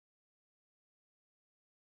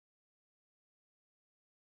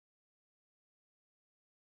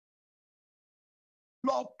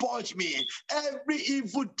Lord, purge me. Every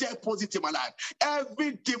evil deposit in my life,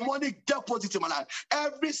 every demonic deposit in my life,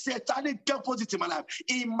 every satanic deposit in my life,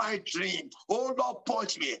 in my dream. Oh Lord,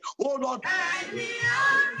 purge me. Oh Lord.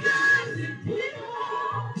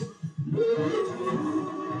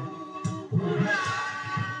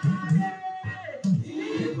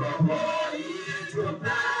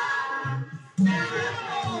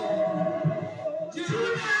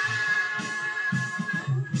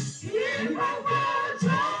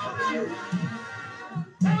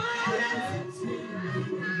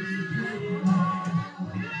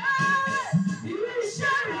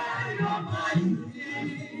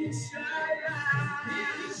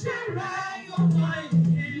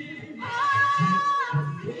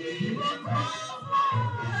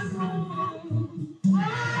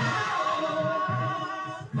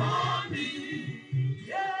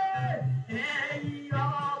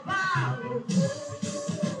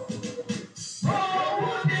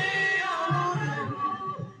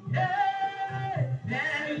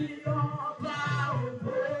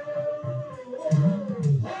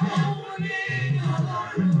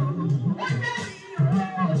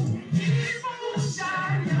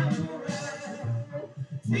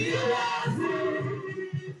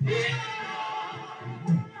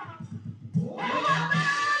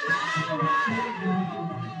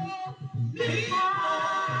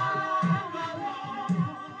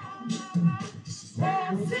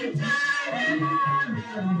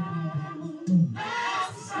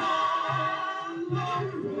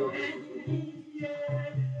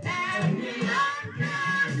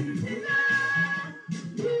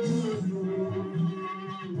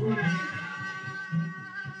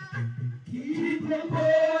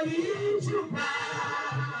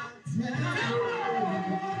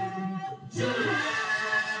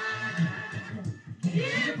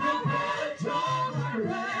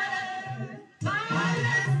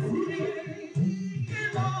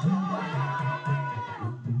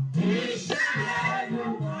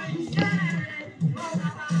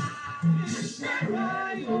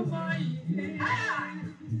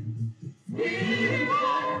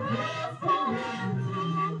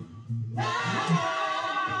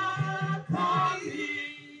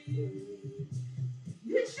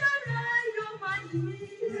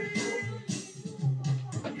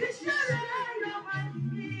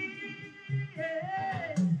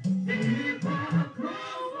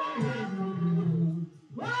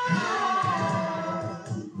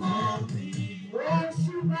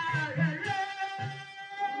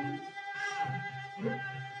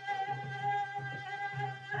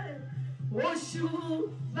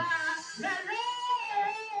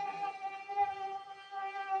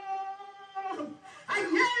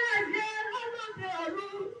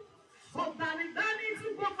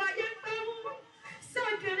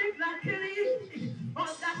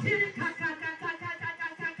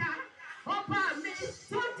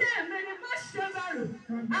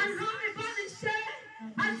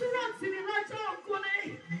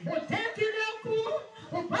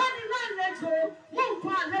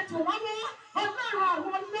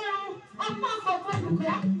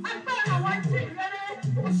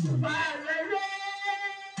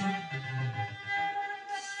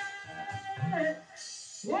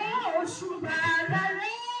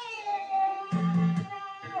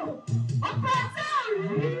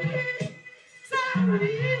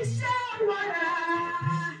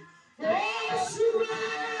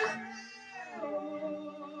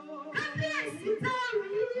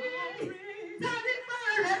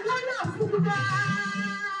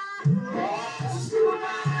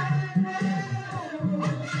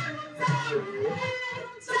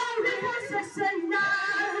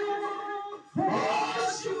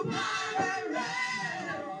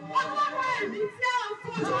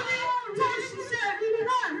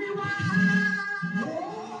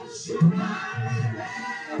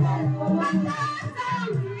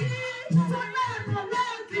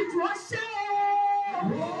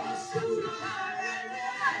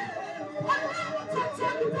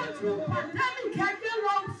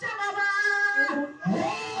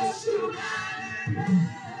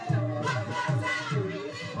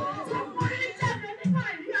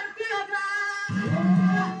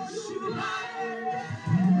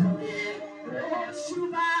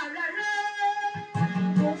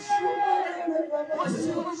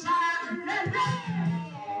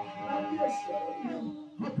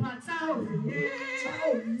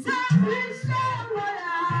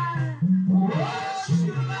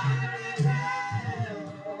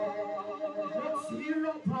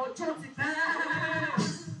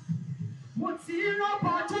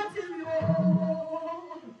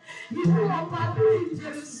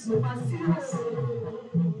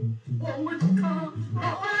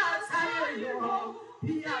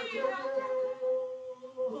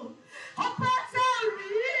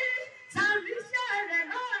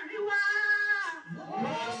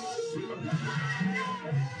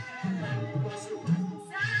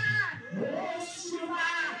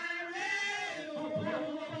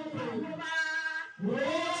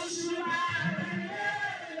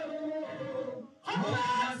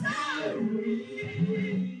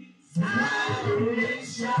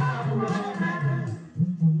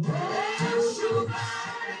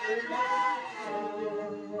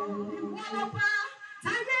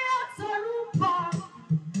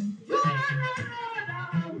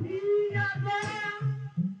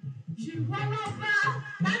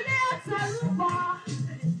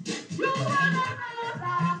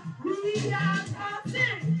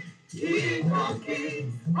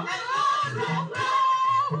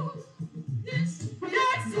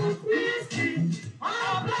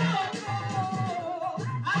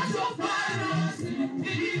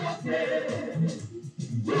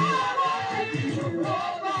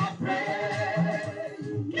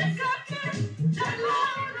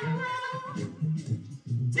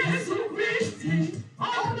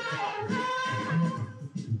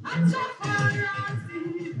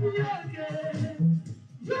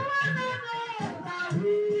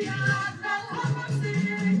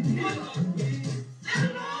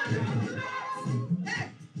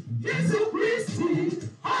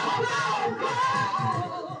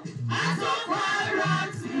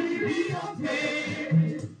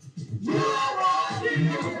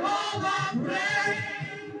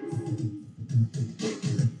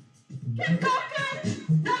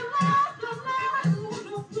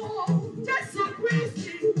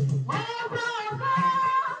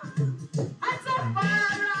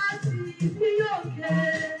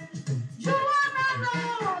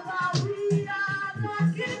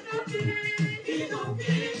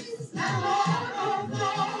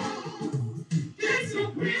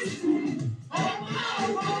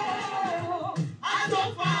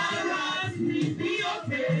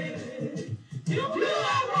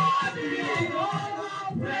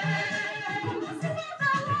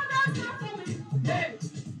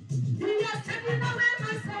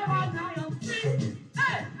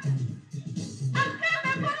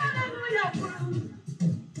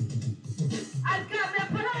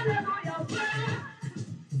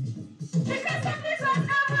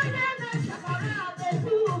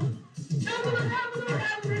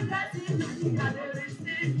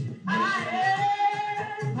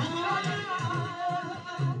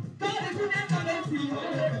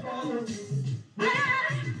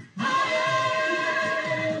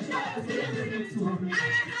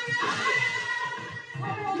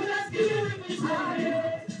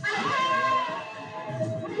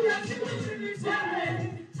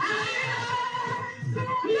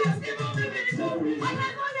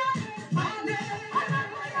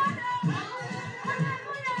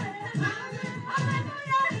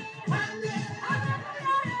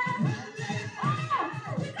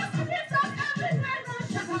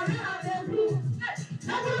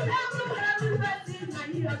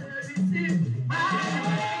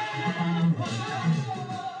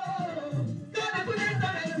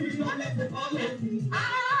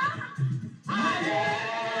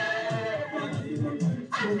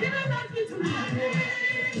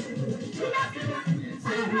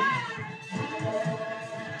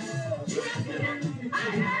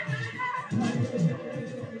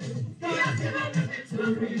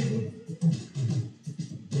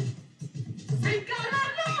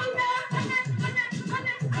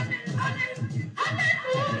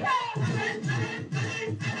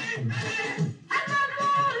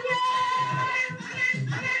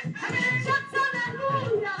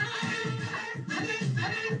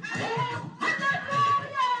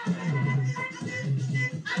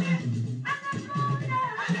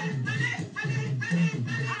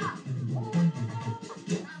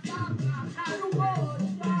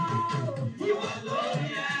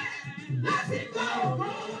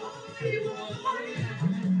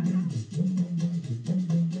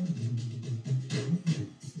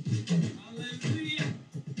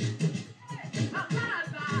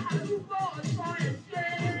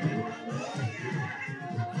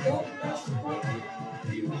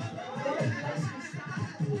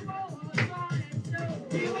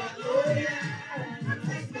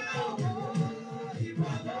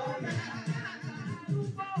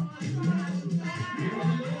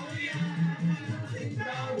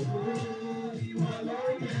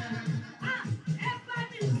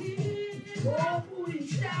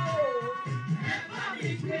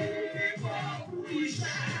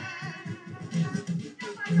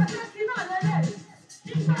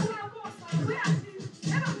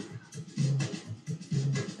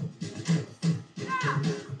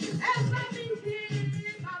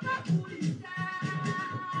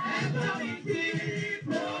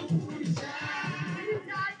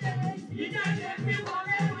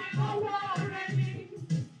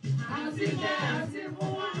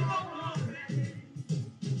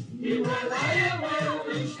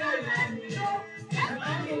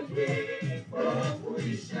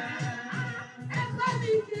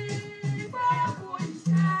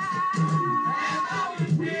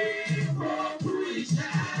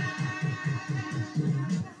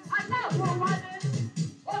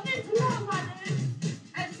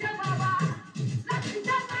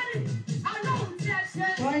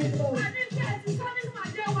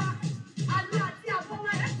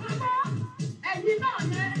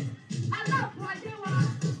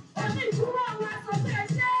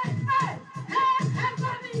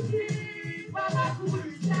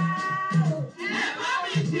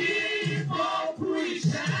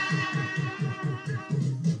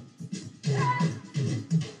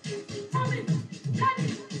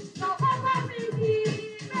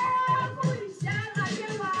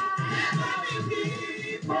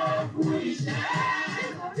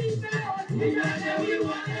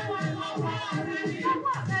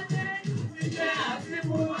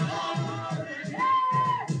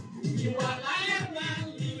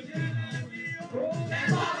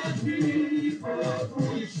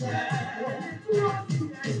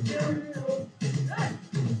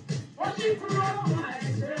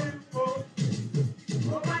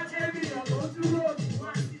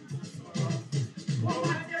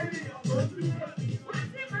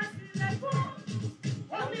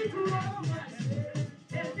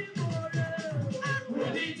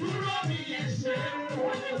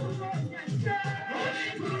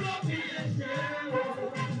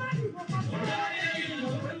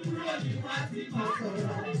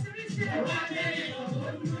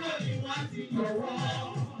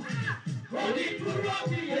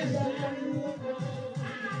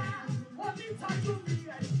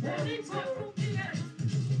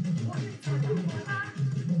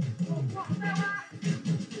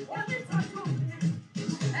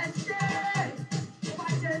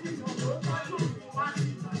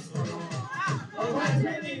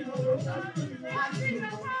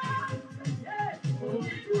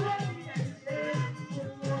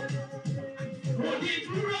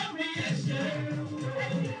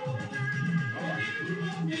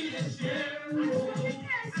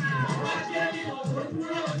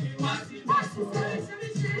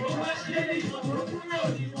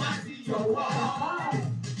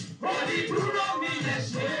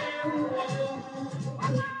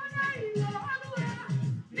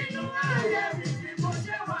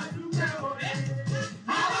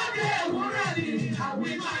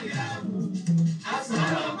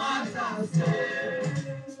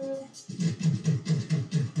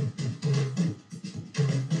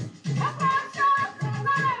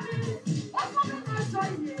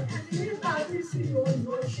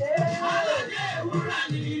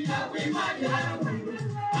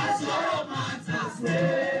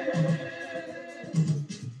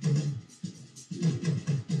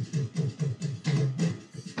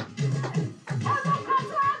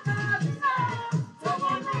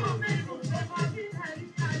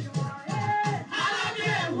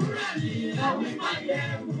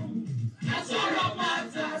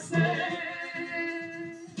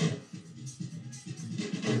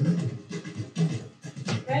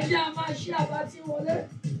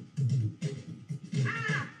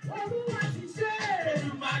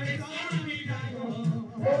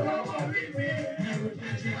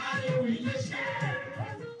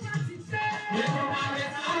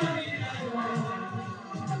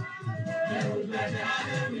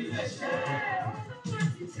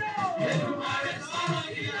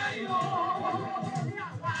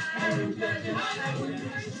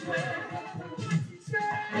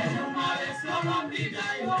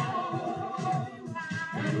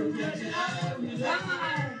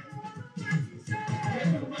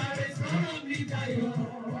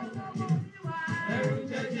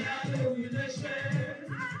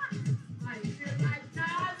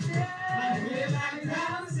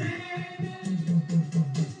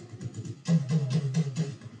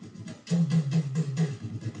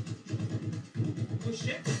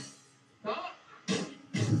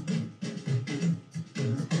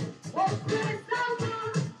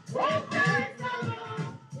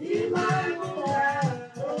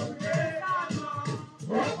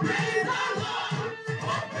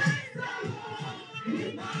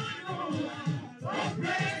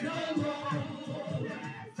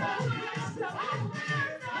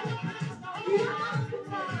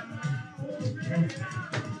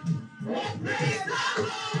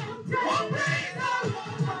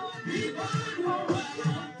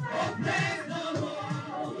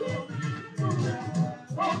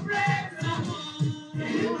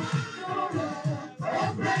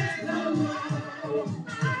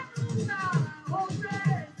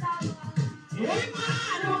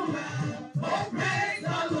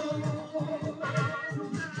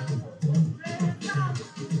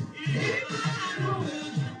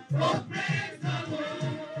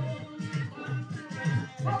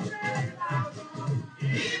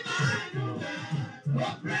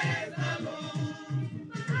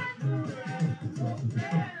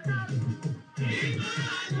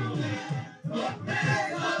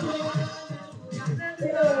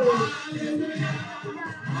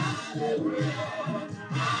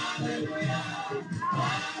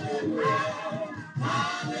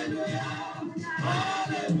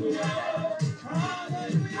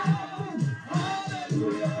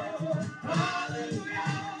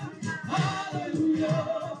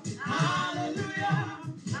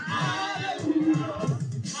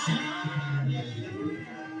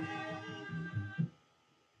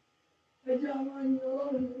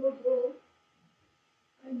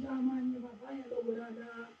 ẹjẹ́ a máa yin bàbá yẹn lógo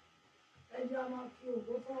dáadáa, ẹjẹ́ a máa fi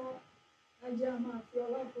ògo fún, ẹjẹ́ a máa fi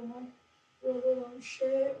ọlá fún wọn. Olúwa ó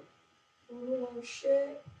ṣé, Olúwa ó ṣé,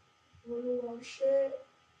 Olúwa ó ṣé,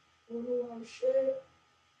 Olúwa ó ṣé.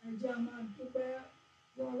 Ẹjẹ́ a máa dúpẹ́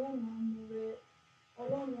fún Ọlọ́run amóore,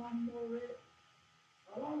 Ọlọ́run amóore,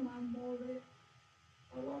 Ọlọ́run amóore,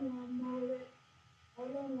 Ọlọ́run amóore,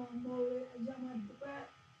 Ọlọ́run amóore. Ẹjẹ́ a máa dúpẹ́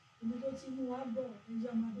ibi tó ti mú wa bọ̀, ẹjẹ́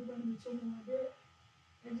a máa dúpẹ́ níbi tó mú wa dé,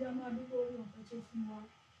 ẹjẹ́ a máa dúpẹ́ orí ọ̀fẹ́ tó fún wa,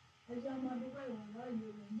 ẹjẹ́ a máa dúpẹ́ ìwà láàyè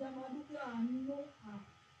rẹ̀, ẹjẹ́ a máa dúpẹ́ àánú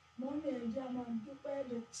mọ́mí, ẹjẹ́ a máa dúpẹ́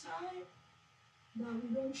the time that we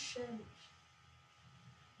don't cherish.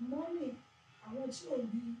 Mọ́mí, àwọn tí ò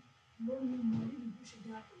rí lórí ìmọ̀lẹ́ ìlú ṣe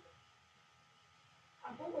dáàbò.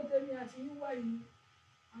 Àkókò tèmi àti yíwá yìí,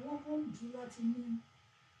 àwọn kan ń dùn láti ní.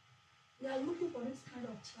 We are looking for this kind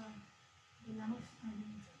of time, but we are not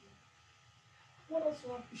finding it again. I want us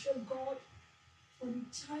to appreciate God for the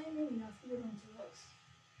timing He has given unto us.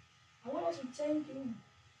 I want us to thank Him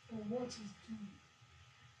for what He's doing.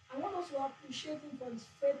 I want us to appreciate Him for His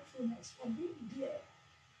faithfulness, for being there,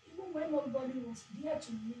 even when nobody was there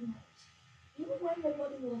to lean out, even when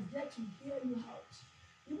nobody was there to hear you out,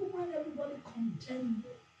 even when everybody condemned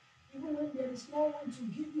you, even when there is no one to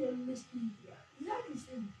give you a listening ear. Here is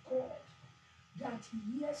a God that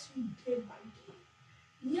hears you day by day.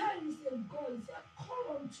 Here is a God, He said,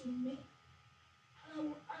 call unto me, and I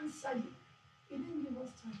will answer you. He didn't give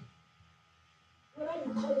us time. Whether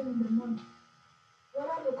we call Him in the morning,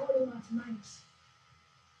 whether we call Him at night,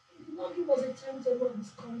 He did not give us a timetable of His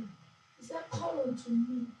calling. He said, call unto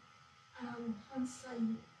me, and I will answer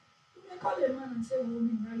you. You may call a man and say, well,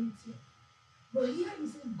 in reality. But here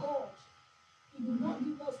is a God. He did not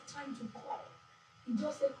give us time to call. He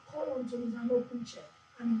just said, call unto me, an open check.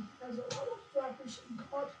 And that's all. I want you to appreciate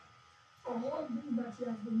God for all things that He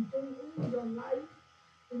has been doing in your life,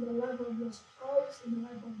 in the life of your spouse, in the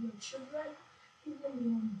life of your children, even the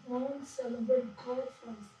unborn. Celebrate God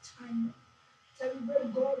for His timing.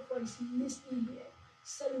 Celebrate God for His listening ear.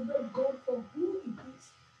 Celebrate God for who He is.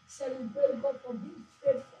 Celebrate God for being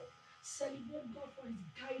faithful. Celebrate God for His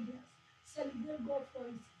guidance. Celebrate God for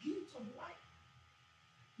His gift of life.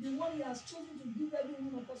 The one He has chosen to give every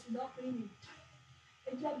one of us without paying a time.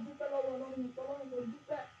 Ẹjẹ́ dúpẹ́ lọ́wọ́ Ọlọ́run, Ọlọ́run mo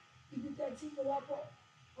dúpẹ́ ibi tẹ́ tí mo wá bọ̀,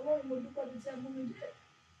 Ọlọ́run mo dúpẹ́ ibi tẹ́ mú mi dé,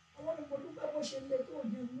 Ọlọ́run mo dúpẹ́ bó ṣe lè tó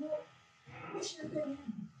òde mú ó, bó ṣe lè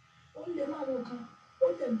yẹn, ó lè má wọ kan, ó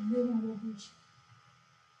lè lé wọn wọ bójì.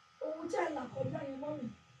 Ohun tí a là kọjá yẹn mọ́ mi,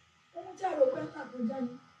 ohun tí a rò pé ń là kọjá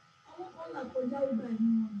yẹn, àwọn kan là kọjá ó gba ẹ̀mí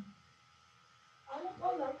wọn. Àwọn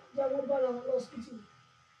kan là kọjá wọn bára wọn lọ hospital,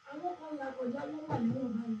 àwọn kan là kọjá wọn wà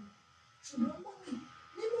níwọ̀n báyìí. Ṣùgbọ́n mọ́ mi,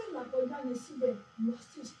 nínú ìlàkọjá yẹn síbẹ̀, you are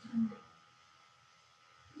still standing.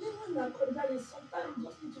 Nínú ìlàkọjá yẹn, sometimes you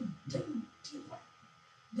just need to dig deeper,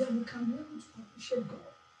 then we can be able to appreciate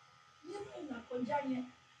God. Nínú ìlàkọjá yẹn,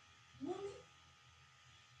 mọ́ mi,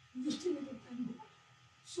 you still need to thank God.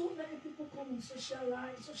 So many people come on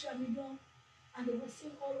social media, and they were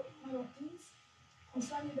saying all manner of things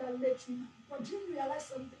concerning that late woman. But do you realize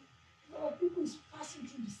something? A lot of people is passing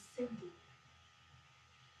through the same thing.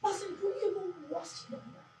 Passing through even worse than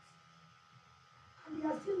that. And they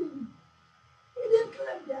are still living. They didn't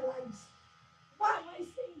claim their lives. Why am I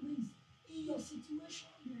saying this? In your situation,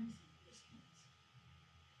 there is a placement.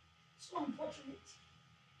 So unfortunate.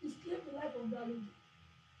 It's claimed the life of that lady.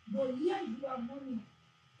 But here you are mourning.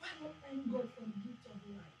 Why not thank God for the gift of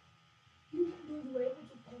life? Even though you were able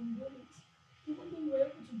to condole it, even though you were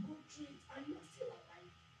able to go through it, and you are still alive.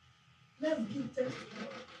 Let's give thanks to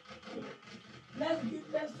God. Let's give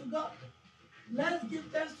thanks to God. Let's give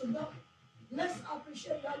thanks to God. Let's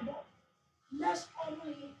appreciate that God. Let's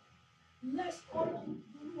honor Him. Let's honor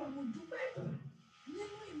Olúwa mo dúpẹ́.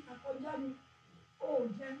 Nínú ìlàkọjá mi, ó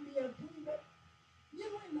jẹ́ ní ẹkún bẹ́ẹ̀.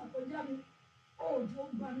 Nínú ìlàkọjá mi, ó jẹ́ ó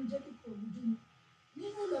gba mi jẹ́ kí kò rújú mi.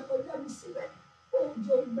 Nínú ìlàkọjá mi síbẹ̀, ó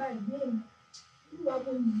jẹ́ ó gba ìwé mi. Olúwa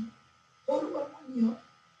mo yìn ọ́. Olúwa mo yìn ọ́.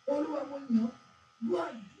 Olúwa mo yìn ọ́. Dúà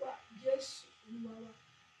dúà Jésù Olúwa wa.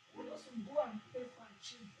 We want us to go and pray for our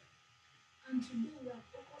children. And today we are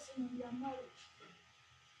focusing on their marriage.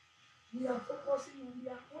 We are focusing on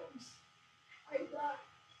their homes. Either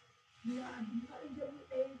they are at the marriageable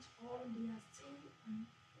age or they are still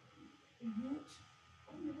youth,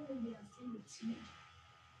 or even when they are still a teenager.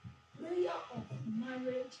 Prayer of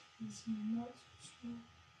marriage is not too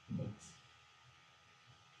late.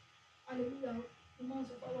 Hallelujah. The man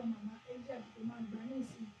of our mama, Elijah, the man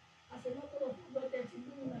Banisi, as a matter of God, that you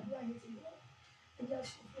do not do anything. I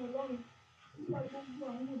just feel alone. You are going to go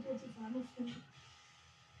and go to Fanofi.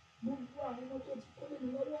 Gbogbo àwọn ọmọ tó ti kó lè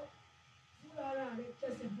lọ́wọ́ fún ara rẹ̀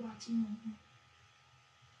tẹ̀sẹ̀ bọ́ àti wọn.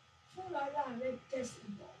 fúnra rẹ̀ tẹ̀sẹ̀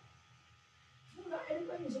bọ̀ fúnra ẹni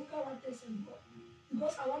pé nìṣó káwa tẹ̀sẹ̀ bọ̀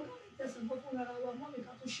because àwa náà lè tẹ̀sẹ̀ bọ̀ fúnra wa mọ́ mi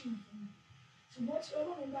ká tó ṣì nà fún mi ṣùgbọ́n tí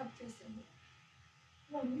Ọlọ́run bá tẹ̀sẹ̀ bọ̀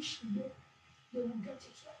wọn ní ṣùgbọ́n they will get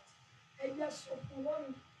it right ẹ̀yẹ sọ fún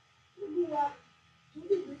Ọlọ́run Olúwa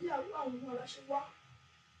torí ìgbéyàwó àwọn ọmọ aláṣẹ wá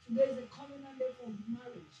today is a covenant day for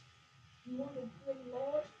marriage we want to pray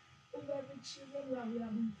Lord over every children that we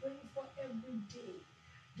have been praying for every day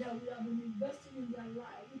that we have been investing in their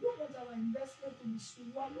life. We don't want our investment to be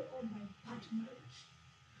swallowed up by bad marriage.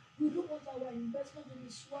 We don't want our investment to be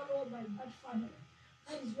swallowed up by bad family.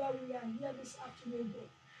 That is why we are here this afternoon.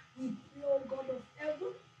 We pray, oh God of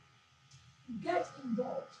heaven, get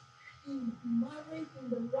involved in marriage, in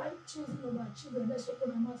the right choosing of our children. Let's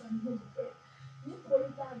open our mouth and begin to pray. Nítorí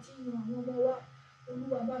tá a ti yan àwọn ọmọ wa,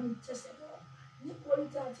 Olúwa bá mi tẹ̀sẹ̀ bọ̀. Nítorí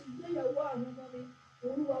tá a ti gbéyàwó àwọn ọmọ mi,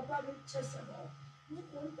 Olúwa bá mi tẹ̀sẹ̀ bọ̀.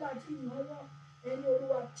 Nítorí tá a ti yan wọn, ẹni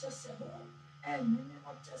Olúwa tẹ̀sẹ̀ bọ̀. Ẹ̀mí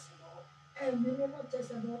mímọ́ tẹ̀sẹ̀ bọ̀. Ẹ̀mí mímọ́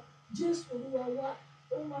tẹ̀sẹ̀ bọ̀. Jésù Olúwa wa,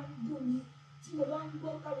 ó máa ń dùn mí tí mo bá ń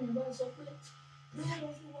gbọ́ káwọn èèyàn bá sọ pé prayer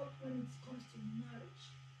doesn't work when it comes to marriage.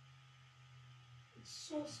 It's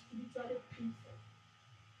so spiritually painful.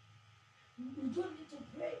 We don't need to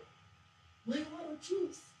pray when you want to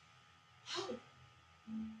choose. How?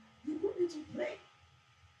 You don't need to pray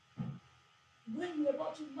when you're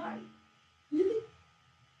about to marry. Really?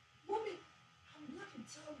 Mommy, I'm glad to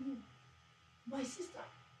tell you, my sister,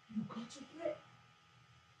 you got to pray.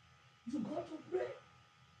 You got to pray.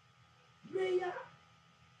 Prayer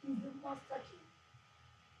is the master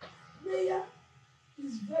key. Prayer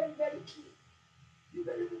is very, very key. You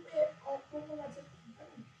believe me, ọ̀pọ̀ ọmọ láti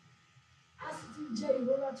pàdánù. A sì ti jẹ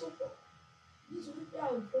ìrora tó pọ̀ nítorí pé a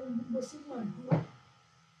ò fẹ́ gbogbo sínú àdúrà.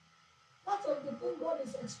 Part of the thing God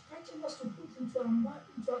is expecting us to put into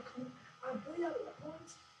our prayer point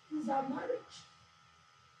is our marriage.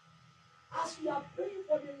 As we are praying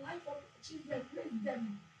for the life of the children,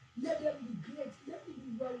 let them be great, let them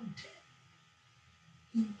be well with them,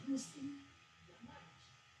 inclusive their marriage.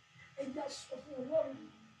 And just for Ọlọ́run,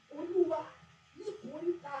 Olúwa,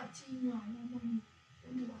 nítorí tá a ti yan àwọn ọmọ mi,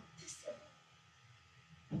 Olúwa tẹ̀sẹ̀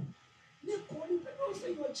bọ̀. Nítorí pé don't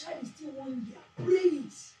say your child is still 1 year, pray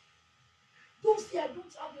it. Don't say I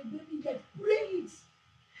don't have a baby yet, pray it.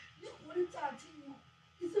 Nítorí tá a ti yan,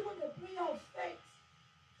 it's even a prayer of faith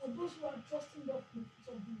for those who are trusting God for the fruit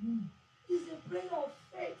of the womb. It's a prayer of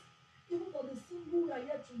faith, even for the single who are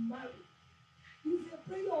yet to marry. It's a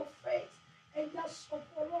prayer of faith. And just for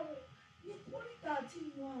Ọlọ́run, nítorí tá a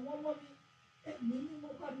ti yan àwọn ọmọ mi, ẹ̀mí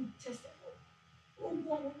mímọ́ bá mi tẹ̀sẹ̀ bọ̀. Ogun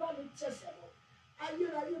ọ̀run bá mi tẹ̀sẹ̀ bọ̀.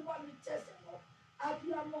 Ayérayé bá mi tẹ̀sẹ̀ bọ̀.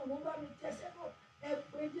 Abiyamọ ọ̀run bá mi tẹ̀sẹ̀ bọ̀. Ẹ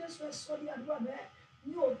pé Jésù ẹ sọ ní àdúrà bẹ́ẹ̀.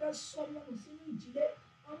 Mi ò fẹ́ sọ mọ́nù sínú ìdílé.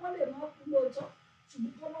 Àwọn lè máa kú lóòótọ́.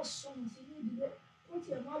 Ṣùgbọ́n kọ́ máa sọnù sínú ìdílé. Ó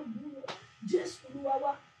tiẹ̀ máa wúlò. Jésù Olúwa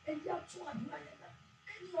wa, ẹ jẹ́ àtún àdúrà yẹn náà.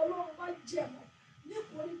 Ẹni Ọlọ́run bá jẹ̀ mọ́.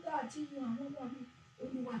 Nítorí tá a ti yan àwọn ọmọ mi,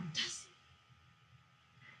 Olúwa dá sí.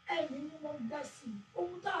 Ẹ̀mí mímọ́ dá sí.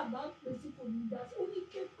 Ohun tá a bá ń pè sí kò ní dá sí. Ó ní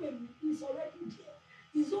képe mi is already there.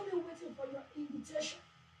 He's only waiting for your invitation.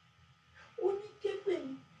 Ó ní képe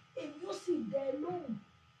mi, èmi ó sì dẹ ẹ lóhùn.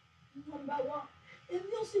 Number one,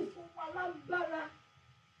 èmi ó sì fún wa lágbára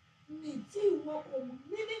ní tí ìwọ kò mọ̀,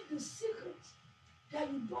 meaning the secret that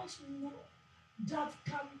you don't know that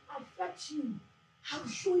can affect you. I'll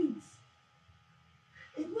show it.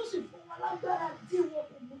 Èmi ó sì fún wa lágbára tí ìwọ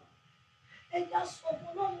kò mọ̀. Ẹja sọ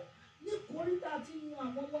fún Ọlọ́run ní kòríta tí yan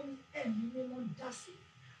àwọn ọmọ mi, ẹ̀mí mímọ́ dá sí.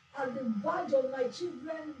 At the verge of my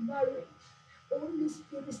children's marriage, Holy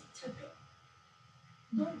Spirit step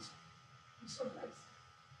in. Don't be surprised.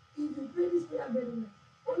 If you pray this prayer very well,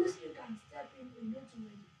 Holy Spirit can step in and get you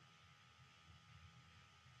ready.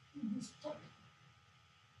 If you stop,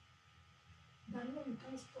 then no, you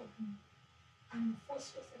can't stop me. And you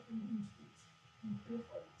force yourself into it and pray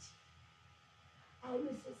for it. I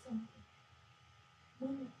always say something.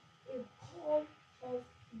 When a call of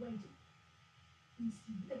wedding is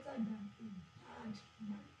better than a bad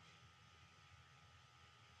marriage.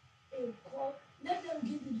 A call, let them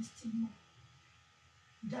give you the stigma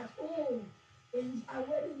that, oh, a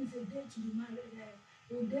wedding is a day to be married,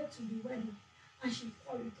 a day to be wedding, and she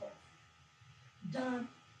call it off. Than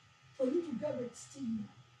for you to get the stigma,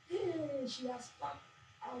 hey, she has passed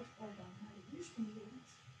out of her marriage. You should know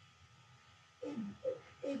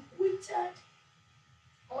it. A quitted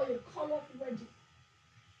or a call-off wedding,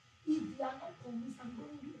 if they are not convinced, I'm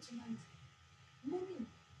going to do it tonight. Mommy,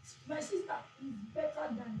 my sister is better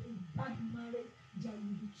than a bad marriage that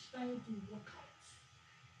you be trying to work out.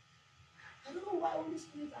 I don't know why Holy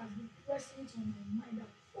Spirit has been pressing it on my mind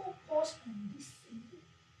that focus on this single.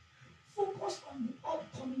 Focus on the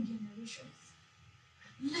upcoming generation.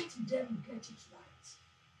 them get it right.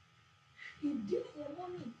 Indeed, in the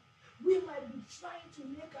morning, we might be trying to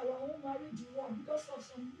make our own marriage work because of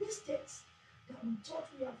some mistakes that we thought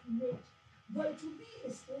we have made. But it will be a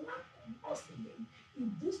slap on us again if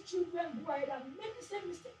these children go ahead and make the same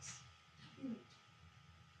mistakes that we made.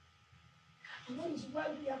 And that is why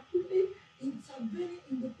we are quickly intervening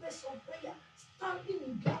in the place of prayer, standing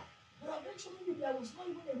in gap. But eventually there was not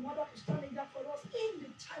even a mother to stand in gap for us in the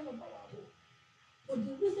time of our home. But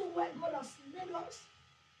the reason why God has made us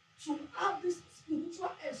to have this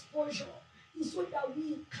spiritual exposure is so that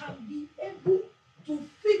we can be able to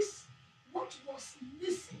fix what was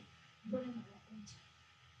missing during our own time.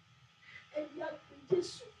 And we are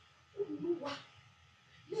Jésù Olúwa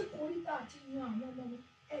ní ìkórìtà àti yan àwọn ọmọ mi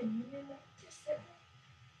ẹ̀mí mímọ́ tẹ̀sẹ̀ mọ́.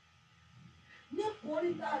 Ní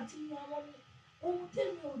ìkórìtà àti yan àwọn ọmọ mi ohun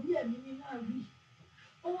tèmi ò rí ẹ̀mí mímọ́ rí.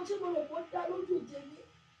 Ohun tí mo rò pé ó dá lójú tèmi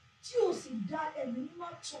tí ò sì dá ẹ̀mí mímọ́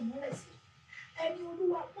tàn mọ́lẹ̀ sí. And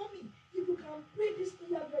Olúwa, mommy, if you can pray this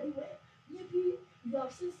prayer very well, maybe you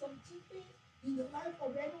have seen something in the life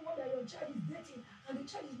of anyone that your child is dating and the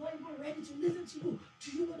child is not even ready to listen to you. Do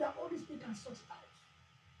you know that Holy Spirit can sort it out?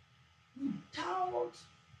 Without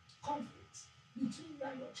conflict between you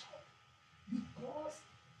and your child. Because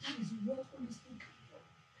that is what Holy Spirit can do.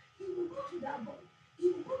 He will go to that boy, he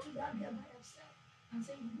will go to that girl by himself and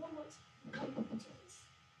say, you know what, you can't look into this.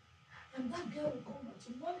 And that girl will come back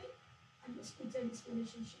to mommy and just pretend this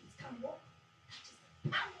relationship can work. That is the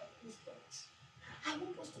power of the Spirit. I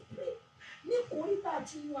want us to pray. Ní ìkórìtà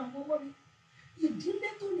àti yan àwọn ọmọ mi, ìdílé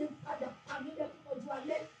tó lè padà pa mí lẹ́kún ọjọ́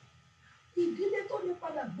alẹ́, ìdílé tó lè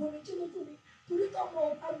padà gbomi jí lójú mi, torí tọ́mọ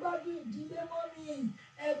ọ̀gá gbádùn ìdílé mọ́ mi,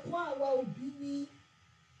 ẹ̀kún àwa òbí ni.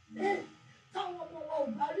 Táwọn ọmọ wa ò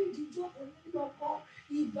bá rí ìdíjọ́ kan nílé ọkọ,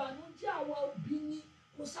 ìbànújẹ́ àwa òbí ni.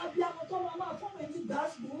 Kò sábíàmọ́ tó máa fún mi ní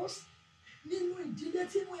gbàgbós nínú ìdílé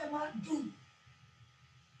tí inú ẹ̀ máa dùn.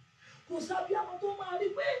 Kò sábíàmọ́ tó máa rí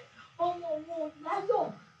pé ọmọ òun ò láyọ̀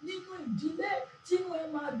nínú ìdílé tí inú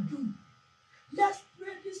ẹ̀ máa dùn. Let's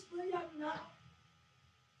pray this prayer now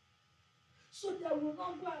so that we will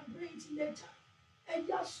not go and pray it later. Ẹ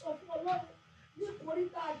já sọ fún Ọlọ́run ní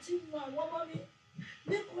ìkórìtà àti yan àwọn ọmọ mi,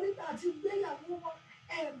 ní ìkórìtà àti gbéyàwó wọn,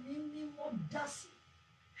 ẹ̀mí mímọ́ dá sí.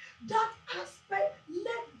 That aspect,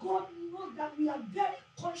 let God know that we are very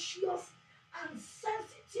conscious and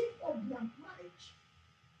sensitive of their marriage.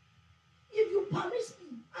 If you permit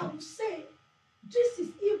me, I will say this is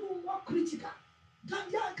even more critical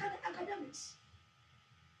than their academics.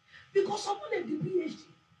 Because someone like the PhD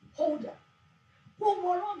holder who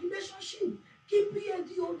were on relationship, keep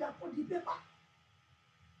PhD holder for the paper.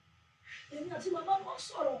 And yet, my mom was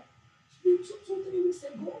sorrow 2-3 weeks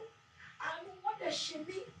ago, and what does she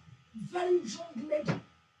mean? Very young lady.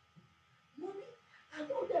 Mommy, and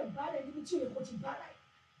all the bad and even to your body bad.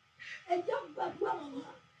 And young bad woman,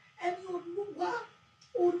 and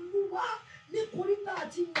Oluwa, Nikolita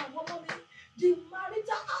Atina, mommy, the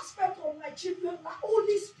marital aspect of my children, the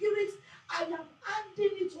Holy Spirit, I am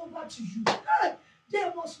handing it over to you. They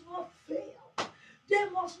must not fail. They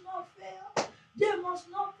must not fail. They must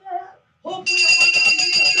not fail. Open your mouth and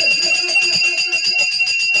begin to pray.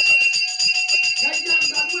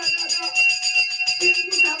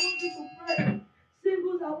 Singles, I want you to pray.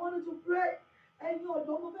 Singles, I want you to pray. And you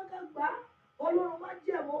don't make back. Ọlọ́run má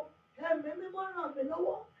jẹ̀mọ́. Ẹ̀mí mímọ́ ràn mí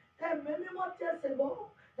lọ́wọ́. Ẹ̀mí mímọ́ tẹ̀sẹ̀ bọ̀.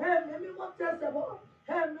 Ẹ̀mí mímọ́ tẹ̀sẹ̀ bọ̀.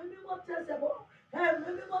 Ẹ̀mí mímọ́ tẹ̀sẹ̀ bọ̀. Ẹ̀mí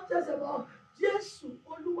mímọ́ tẹ̀sẹ̀ bọ̀. Jésù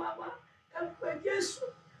Olúwa wa. Ẹ pé Jésù.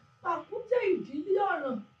 Pàkúté ìdílé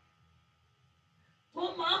ọ̀ràn tó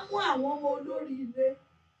máa ń mú àwọn ọmọ olórí ilé.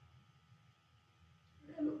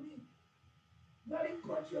 Lẹ́lómi, very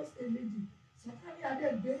conscious a lady. Sàtáni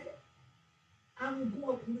Adégbé, àrùngún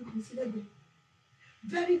ọkùnrin kò sí lẹ́gbẹ̀ẹ́.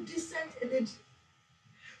 Very decent a lady.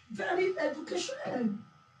 Very educational.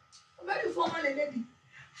 Very formal a lady.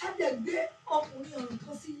 Adégbé ọkùnrin ọ̀rùn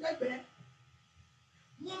kan sí lẹ́gbẹ̀ẹ́.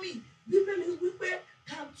 Mommy, Bíbélì wípé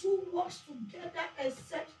can two work together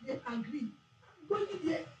except they agree? I'm going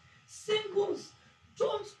there. Singles,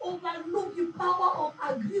 don't overlook the power of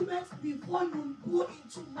agreement before you go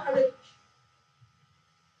into marriage.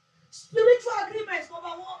 Spiritual agreement, number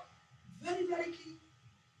one, very, very key.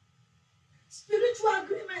 Spiritual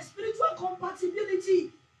agreement, spiritual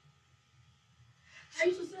compatibility. I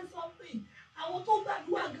used to say something. I want to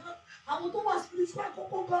gbàdúrà gan. I want to spiritual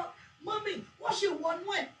kókó gan. Mommy, wọ́n ṣe wọnú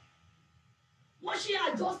ẹ̀. Wọ́n ṣe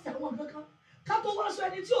adjust àwọn kankan. Ká tó wá sọ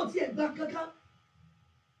ẹni tí ò tiẹ̀ gbà kankan.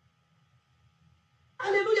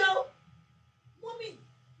 Hallelujah. Mommy,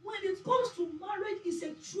 when it comes to marriage, it's a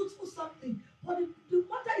truthful something. But the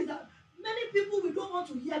matter is that many people, we don't want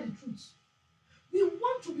to hear the truth. We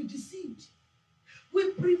want to be deceived.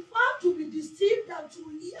 We prefer to be deceived than to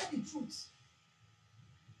hear the truth.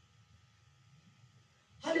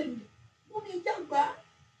 Hallelujah. Mo mi jàgbá.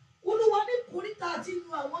 Olúwa ní kòríta àti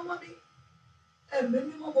inú àwọn ọmọ mi. Ẹ̀mí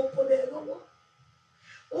mímọ́ mo kò lè lọ́wọ́.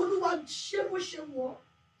 Olúwa ṣe bó ṣe wọ̀.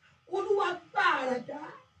 Olúwa gbá àràdá.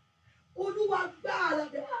 Olúwa gbá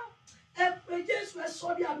àràdá. Ẹ pé Jésù ẹ sọ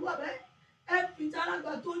ní àdúrà bẹ́ẹ̀. Ẹ fi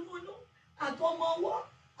ìtàlágbà tó yúnú àtọmọ ọwọ́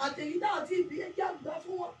àtẹ̀yìntà àti ìbí ẹ jẹ́ àgbà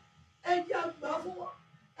fún wọn. Ẹ jẹ́ àgbà fún wọn.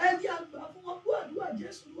 Ẹ jẹ́ àgbà fún wọn. Gbọ́ àdúrà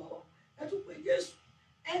Jésù lọ́wọ́. Ẹ tún pé Jésù.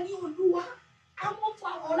 Ẹni Olúwa. Àwọn fa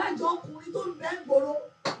ọ̀làjọ ọkùnrin tó ń bẹ ń gbòòrò.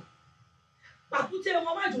 Pàkúté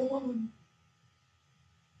wọn má jọ wọn mọ̀ ni.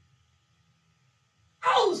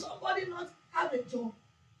 How will somebody not have a job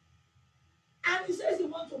and he says he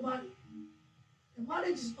wants to marry? The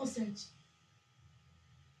marriage is not set.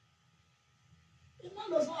 The man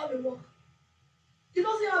does not have a work. He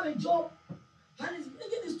doesn't have a job and he's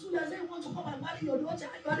bringing his students and saying he wants to come and marry your daughter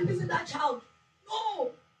and you are releasing that child.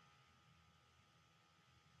 No.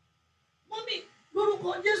 Mommy,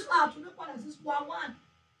 lórúkọ Jésù àtúndé padà sí square one.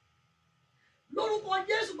 Lórúkọ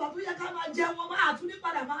Jésù gbà tó yẹ ká máa jẹun ọmọ àtúndé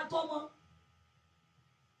padà máa tọ́ ọmọ.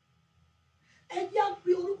 Ẹ jẹ́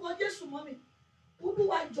pé orúkọ Jésù mọ́ mi.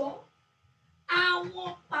 Olúwa jọ̀ọ́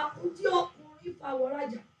àwọn pàkúté ọkùnrin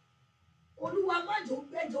fàwọ̀rajà. Olúwa má jẹ́ ó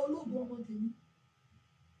gbẹ́jọ́ ológun ọmọ tèmi.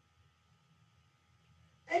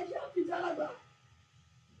 Ẹ jẹ́ fi tálágbà.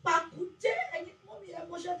 Pàkúté ẹ̀yin mọ́ mi ẹ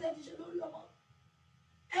mọṣẹ́ tẹ́ ti ṣe lórí ọmọ.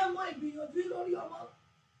 Ẹ mọ ìgbìyànjú lórí ọmọ.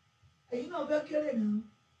 Ẹ̀yin náà fẹ́ kéré náà.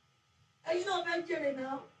 Ẹ̀yin náà fẹ́ jèrè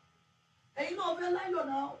náà. Ẹ̀yin náà fẹ́ láyọ̀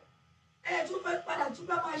náà. Ẹ tún fẹ́ padà tún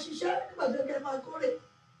fẹ́ máa ṣiṣẹ́ nígbà tó kẹ́ máa kórè.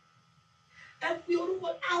 Ẹ fi orúkọ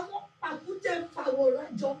àwọn pàkúté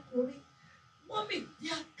fàwọ̀rajà ọkùnrin. Mọ́mì, they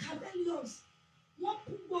are chameleons. Wọ́n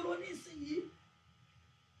kú gbòòrò nísìnyí.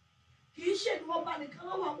 Kì í ṣe ìlú ọba nìkan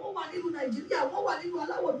lọ́wọ́ àwọn wà nílùú Nàìjíríà, wọ́n wà nílùú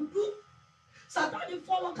aláwọ̀ dúdú. Sàtánì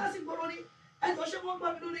fọ́ wọn ká sí gbòòrò ni. Ẹ jọ ṣé wọ́n gbọ́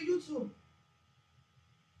mi lórí YouTube?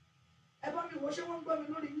 Ẹ bá mi wò ṣé wọ́n gbọ́ mi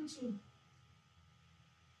lórí YouTube?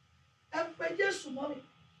 Ẹ pé Jésù mọ́ mi.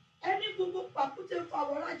 Ẹni gbogbo pàkúté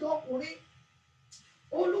fàwọ̀rajà ọkùnrin.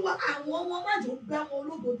 Olúwa àwọn ọmọ májò gbé ọmọ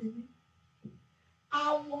ológo tèmi.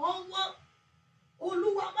 Àwọn ọmọ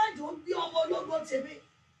Olúwa májò gbé ọmọ ológo tèmi.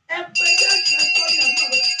 Ẹ pé Jésù ẹ sọ ní àgbà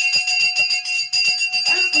rẹ.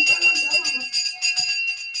 Ẹ fi tálágbà màmá.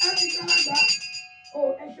 Ẹ fi tálágbà. O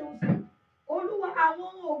ẹ ṣeun sí. Olúwa àwọn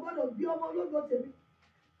ọmọ ò gbọdọ̀ gbé ọmọ ológo tèmi.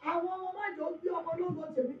 Àwọn ọmọ májò gbé ọmọ ológo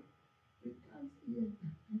tèmi. We can't hear.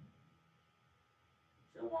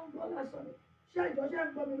 Ṣé wọ́n ń gbọ́ lásán ni? Ṣé ìjọ ṣe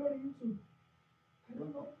ń gbọ́ mi lórí YouTube? I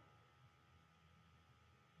don't know.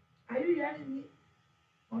 Are you hearing me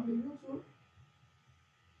on the YouTube?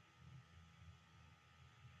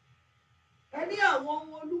 Ẹni àwọn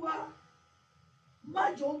ọmọ Olúwa má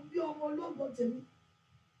jọ gbé ọmọ ológo tèmi.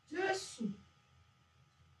 Jésù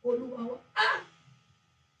Olúwa wa.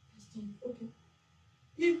 Okay.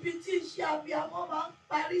 Ibi tí iṣẹ́ abiyamọ máa ń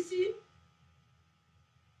parí sí.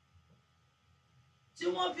 Tí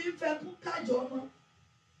wọ́n fi ń fẹ́ kún kájọ ọmọ.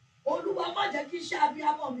 Olúwa má jẹ́ kí iṣẹ́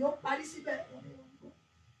abiyamọ mi ó parí síbẹ̀.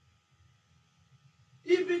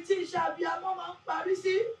 Ibi tí iṣẹ́ abiyamọ máa ń parí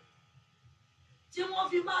sí. Tí wọ́n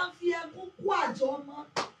fi máa ń fi ẹkún kú àjọ ọmọ.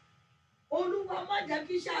 Olúwa má jẹ́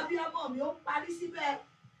kí iṣẹ́ abiyamọ mi ó parí síbẹ̀.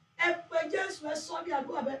 Ẹ pé Jésù ẹ sọ ní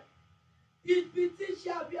àdúrà bẹ́ẹ̀. Ibi tí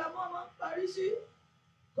iṣẹ́ abiyamọ máa ń parí sí.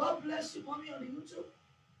 God bless you, mommy, on the YouTube.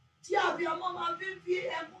 Tí abiyamọ máa fi ń fi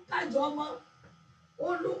ẹkún kájọ ọmọ.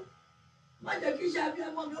 Olú má jẹ́ kí iṣẹ́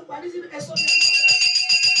abiyamọ mi ó parí síbẹ̀. Ẹ sọ ní àdúrà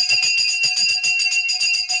bẹ́ẹ̀.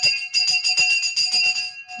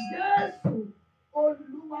 Jésù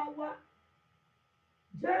Olúwa wa.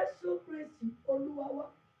 Jésù Kristi Olúwa wa.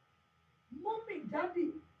 Mọ́mì dádì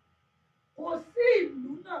kò sí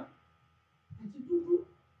ìlú náà àti dúdú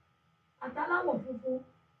àtàláwọ̀ funfun.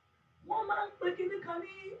 Wọ́n máa ń pe kíní kan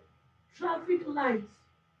ní traffic light.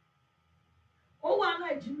 Ó wà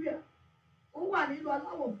Nàìjíríà. Ó wà nínú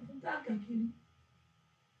aláwọ̀ funfun káàkiri.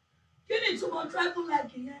 Kí ni ìtumọ̀ traffic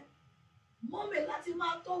light yẹn? Mọ́mì láti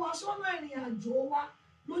máa tọ́ wa sọ́nà ìrìn àjò wa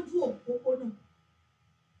lójú òpópónà.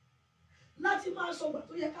 Láti máa sọ ìgbà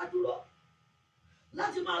tó yẹ ká dúró.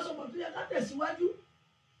 Láti máa sọ ìgbà tó yẹ ká tẹ̀síwájú.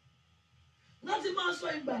 Láti máa sọ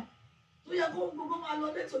ìgbà tó yẹ kó gbogbo máa lọ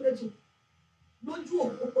létòlétò lójú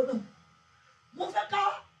òpópónà. Mo fẹ́ ká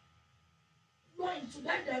go into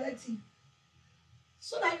that directive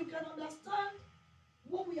so that you can understand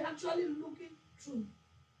what we are actually looking through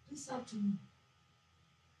this afternoon.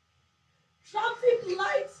 Traffic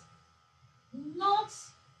lights not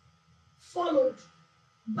followed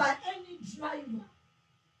by any driver,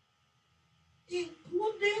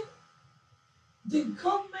 including the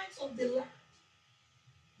government of the land.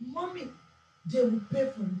 mommy, they will pay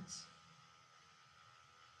for it.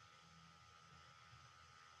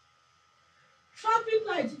 Traffic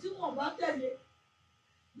light tí wọ́n bá tẹ̀lé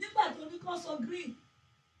nígbà tó ní kó sọ green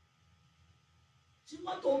tí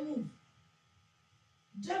mọ́tò move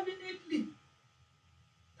definitely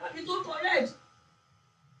tàbí tó tọ red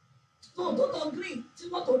tó tọ green tí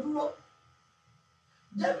mọ́tò dúró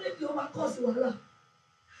definitely ó máa kọ́ sí wàhálà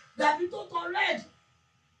tàbí tó tọ red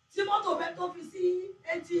tí mọ́tò fẹ́ tó fi sí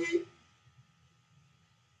etí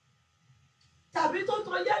tàbí tó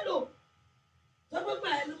tọ yellow tó gbégbá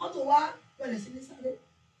ẹ̀ ní mọ́tò wá bẹ̀rẹ̀ sí ní sáré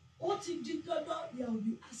ó ti di dandan there will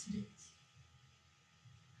be accident.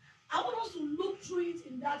 I want us to look through it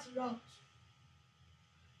in that route.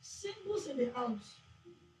 Singles in the house.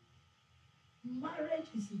 Marriage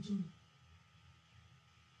is a journey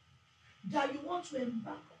that you want to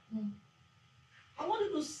embark on. I want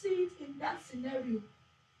you to see it in that scenario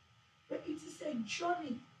where it is a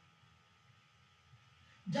journey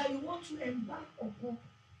that you want to embark upon.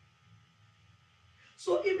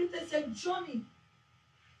 So if it is a journey,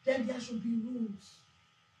 then there should be rules.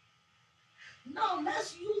 Now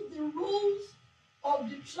let's use the rules of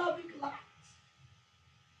the traffic light.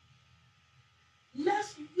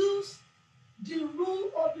 Let's use the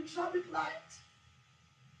rule of the traffic light.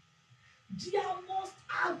 There must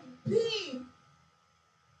have been,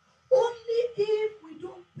 only if we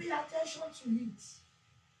don't pay attention to it,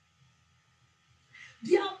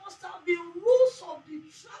 there must have been rules of the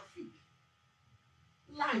traffic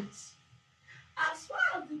light as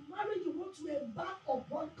far as the marriage you want to embark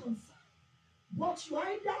upon concern, but you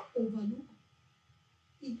either overlook,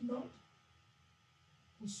 ignore,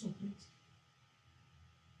 or submit.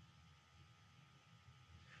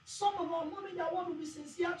 Some of our women that want to be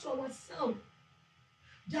sincere to ourselves,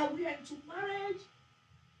 that we are into marriage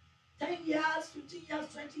 10 years, 15 years,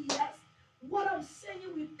 20 years. What I'm saying,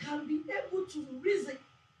 we can be able to reason.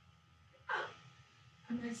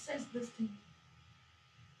 And I sense this thing,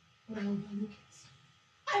 but I overlook it.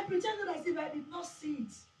 I pretended as if I did not see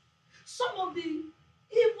it. Some of the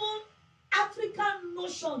even African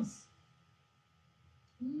notions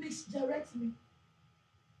misdirect me.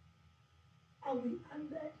 And we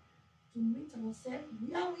ended to meet ourselves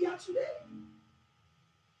where we are today.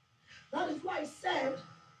 That is why I said,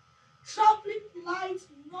 traffic lights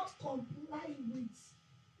not complying with,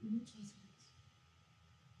 we need to accident.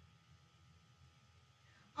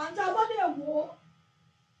 And about the war,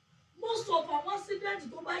 most of our accidents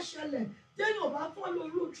tó bá ṣẹlẹ̀, téèyàn bá follow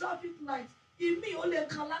road traffic light, ìmí ò lè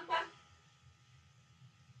kan lápá,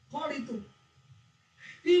 kọ́rìtò,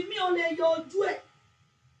 ìmí ò lè yọ ojú ẹ̀,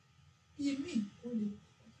 ìmí ò lè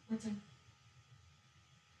pátá.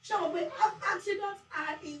 Ṣé accidents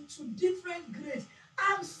are into different grades?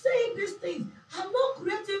 I'm saying these things. I'm not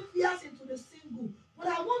creating fears into the single, but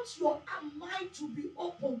I want your mind to be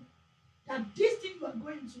open that this thing you are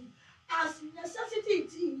going to, as necessity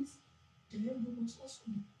it is, then you must also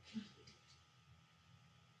be careful with it.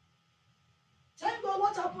 Thank God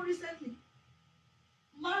what happened recently.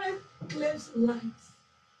 Marriage claims lives.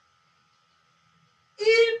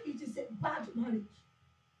 If it is a bad marriage,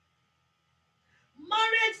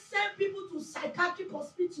 marriage sends people to psychiatric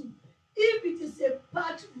hospital. If it is a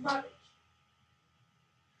bad marriage,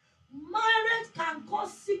 marriage can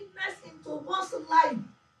cause sickness into one's life.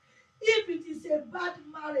 If it is a bad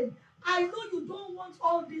marriage, I know you don't want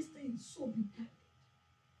all these things, so be careful.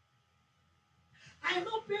 I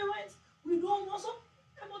know parents, we don't want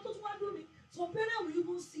some parents will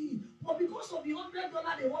even see it, but because of the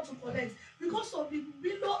 $100 they want to collect, because of the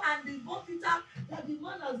Milo and the bonfita that the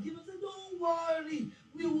man has given, say, don't worry,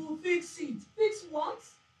 we will fix it. Fix what?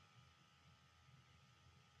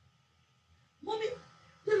 Mommy,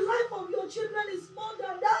 the life of your children is more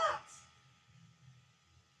than that.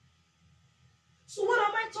 So what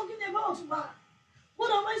am I talking about, ma?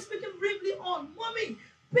 What am I speaking briefly on? Mommy,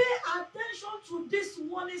 pay attention to this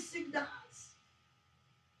warning signals.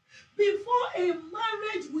 Before a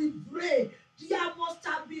marriage we break, there must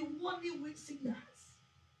have been warning with signals.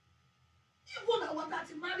 Even our that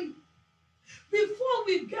marry. Before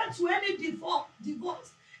we get to any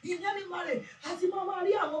divorce in any marriage, as if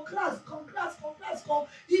our class, come.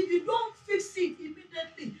 If you don't fix it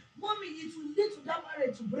immediately, mommy, it will lead to that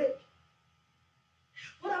marriage to break.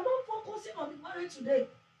 But I'm not focusing on the marriage today.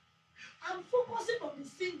 I'm focusing on the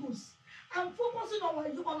singles. I'm focusing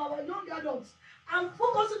on our young adults. I'm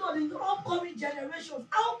focusing on the upcoming generations.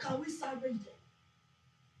 How can we salvage them?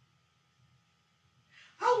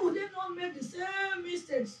 How would they not make the same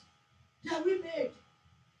mistakes that we made?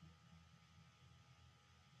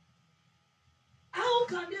 How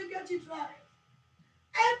can they get it right?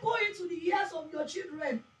 Echo into the ears of your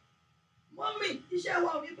children Mommy, iṣẹ́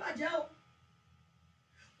wa ò ní bàjẹ́ o.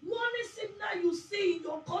 Warning signal you see in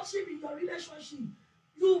your courtship, in your relationship,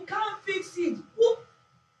 you can't fix it.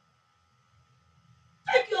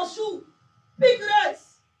 Take your shoe, pick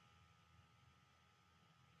race.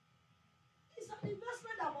 It's an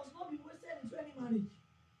investment that must not be wasted into any marriage.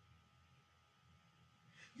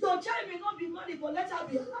 Your child may not be married, but let her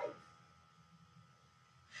be alive.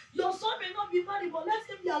 Your son may not be married, but let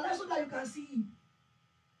him be alive so that you can see him.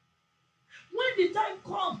 When the time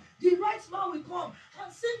comes, the right man will come.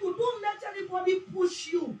 And single, don't let anybody push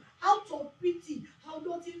you out of pity. How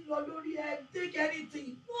don't you take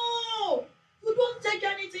anything? No, you don't take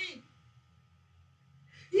anything.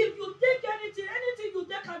 If you take anything you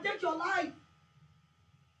take can take your life.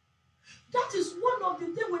 That is one of the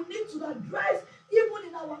things we need to address, even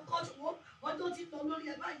in our culture. Or don't you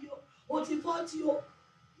know,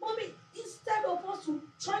 Mommy, instead of us to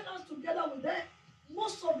join us together with them,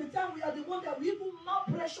 most of the time we are the one that we even more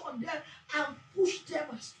pressure on them and push them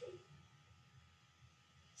astray.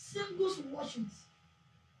 Singles watch it.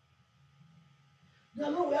 The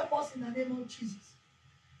Lord will help us in the name of Jesus.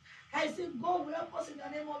 I say God will help us in the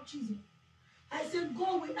name of Jesus. I say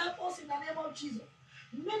God will help us in the name of Jesus.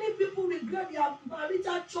 Many people regret their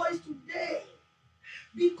marital choice today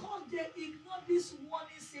because they ignore this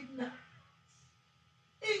warning signal,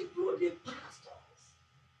 including pastors.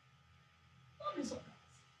 Not be surprised.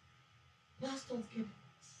 Pastors get it.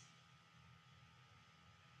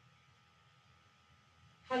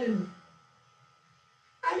 Hallelujah.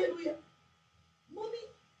 Hallelujah. Mommy,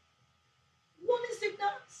 warning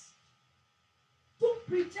signals. Don't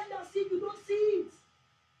pretend as if you don't see it.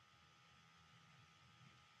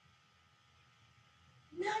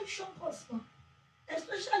 May I shock us, man?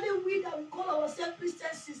 Especially we that we call ourselves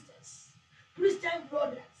Christian sisters, Christian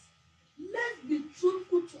brothers. Let's be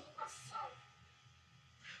truthful to ourselves.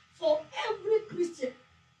 For every Christian,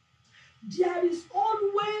 there is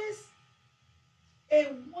always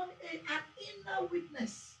an inner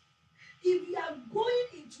witness. If you are going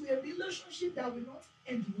into a relationship that will not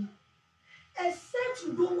end well, except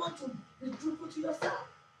you don't want to be truthful to yourself.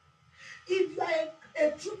 If you are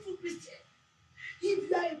a truthful Christian, if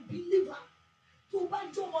you are a believer, there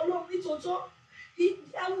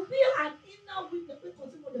will be an inner witness because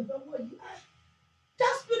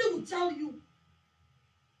that spirit will tell you.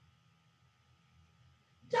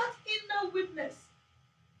 That inner witness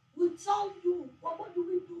will tell you, but what do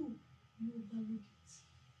we do? You overlook it.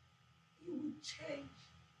 You will change.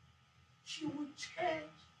 She will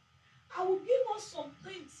change. I will give us some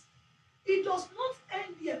things. It does not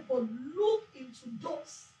end here, but look into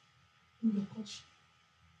those in your culture.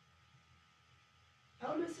 I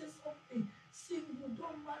always say something. Single,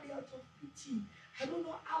 don't marry out of pity. I don't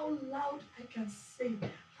know how loud I can say.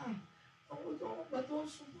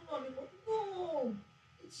 No.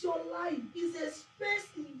 It's your life. It's a space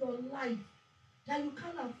in your life that you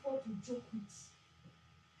can't afford to joke with.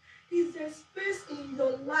 It's a space in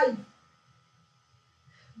your life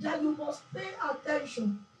that you must pay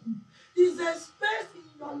attention. It's a space in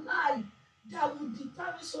your life that will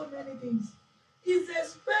determine so many things. It's a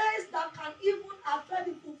space that can even affect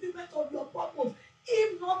the fulfillment of your purpose,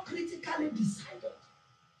 if not critically decided.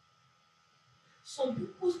 Some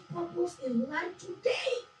people's purpose in life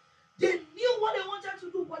today, they knew what they wanted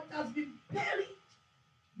to do, but it has been buried.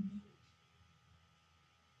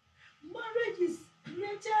 Marriage is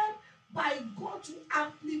created by God to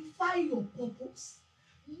amplify your purpose,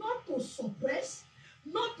 not to suppress,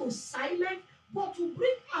 not to silence, but to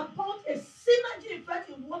bring about a synergy effect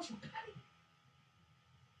in what you carry.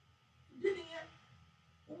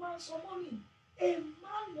 A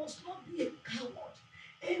man must not be a coward.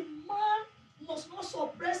 A man must not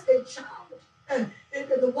suppress a child and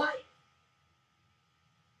the wife.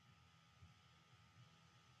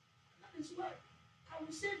 That is why I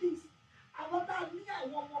will say this. Àwọn tá a ní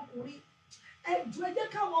àwọn ọmọkùnrin, ẹjọ́ ẹ jẹ́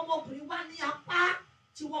káwọn ọmọkùnrin wá ní apá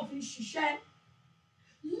tí wọ́n fi ń ṣiṣẹ́.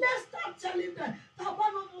 Let's start telling them that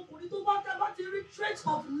one ọmọkùnrin tó bá tẹ́ bá ti rí traits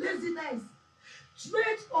of laziness.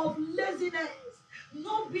 Traits of laziness.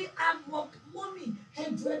 Not be hard work, mommy,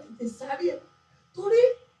 ẹjọ́ ẹ tètè sáré. Torí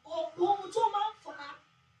ohun tó máa ń fà á.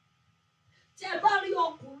 Tí ẹ bá rí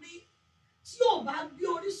ọkùnrin tí ò bá gbé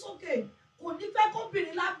orí sókè, kò ní fẹ́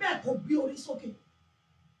kóbìnrin lábẹ́ kò gbé orí sókè.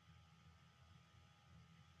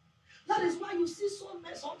 That is why you see some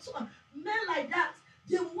men like that.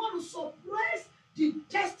 They want to suppress the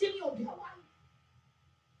destiny of their wife.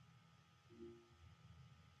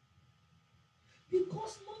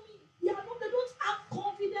 Because mommy, they don't have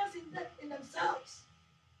confidence in themselves.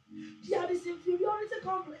 There is inferiority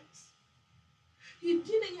complex.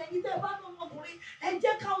 ìdí nìyẹn yìí tẹ́ bá ní ọmọkùnrin ẹ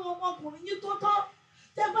jẹ́ káwọn ọmọkùnrin yín tó tọ́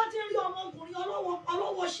tẹ́ bá ti rí ọmọkùnrin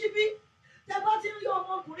ọlọ́wọ́ síbí tẹ́ bá ti rí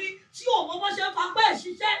ọmọkùnrin tí ò mọ bó ṣe ń fagbá ẹ̀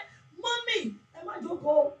ṣiṣẹ́ mọ́mì ẹ má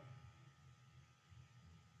jókòó.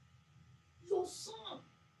 Your son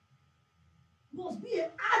must be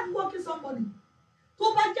a hard working somebody. Tó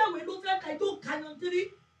bá jẹ́wé ló fẹ́ ka ẹjọ́ kàyọ̀ntìrí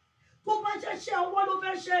tó bá jẹ́ ṣe ọwọ́ ló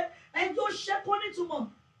fẹ́ ṣe ẹjọ́ ṣe kó nítumọ̀.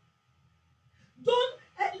 Don't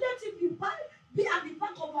let it be at the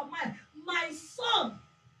back of our mind. My son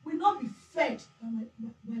will not be fed by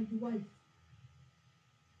the wife.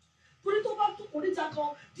 Torí tó bá tún oríta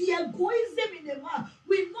kan, the egoism in the man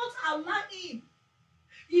will not allow him.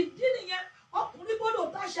 Ìdí nìyẹn ọkùnrin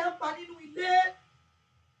gbọ́dọ̀ táṣẹ pa nínú ilé.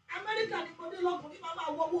 Amẹ́ríkà ni mo dé lọ́kùnrin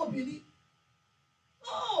máa wọ́wọ́ obìnrin.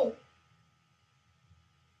 Oh!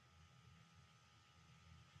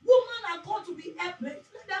 Women are called to be helpmates.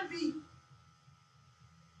 Let them be.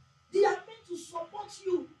 They are meant to support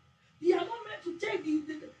you. They are not meant to take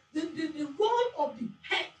the role of the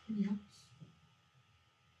head in the house.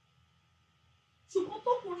 Ṣùgbọ́n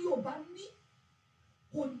tọkùnrin ò bá ní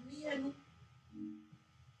kò ní ẹnu.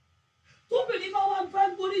 Tóbìnrin náà wá fẹ́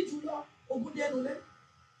gbórí jùlọ ògùn dẹnu lé.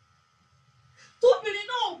 Tóbìnrin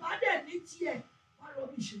náà ò bá dẹ̀ ní tiẹ̀ wá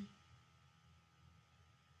rọ́bì ṣe.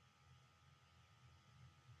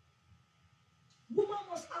 Woman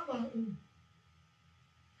must have her own.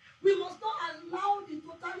 We must not allow the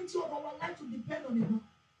totality of our life to depend on a man.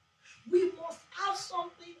 We must have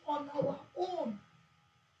something on our own.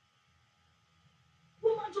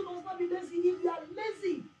 Woman, you must not be lazy. If you are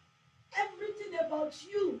lazy, everything about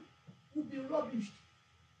you will be rubbish.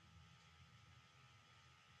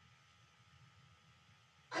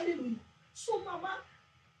 Hallelujah. So, Mama,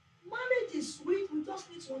 marriage is sweet. We just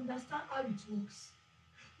need to understand how it works.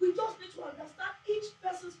 We just need to understand each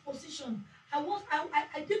person's position.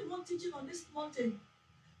 I did one teaching on this mountain.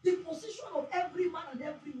 The position of every man and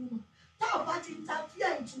every woman. That about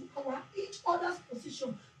interfere into each other's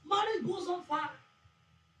position. Marriage goes on far.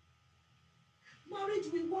 Marriage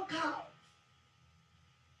will work out.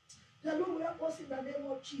 The Lord will help us in the name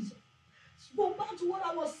of Jesus. Go back to what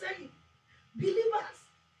I was saying. Believers,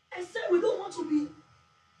 I said we don't want to be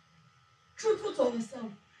truthful to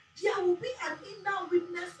ourselves. There will be an inner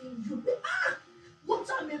witness in you. What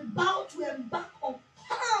I'm about to embark on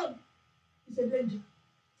is a danger.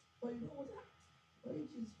 But you know what? Marriage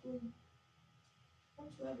is going.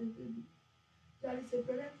 Want to have a baby. There is a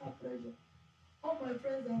parental pressure. All my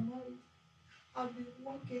friends are married. I've been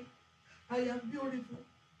working. I am beautiful.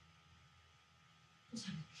 Those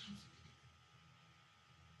are the traps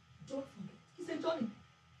of the devil. Don't forget. It's a journey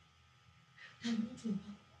that you need to embark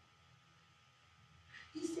on.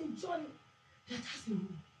 It's a journey that has a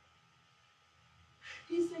rule.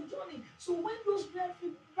 It's a journey. So when those red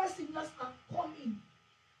signals are coming,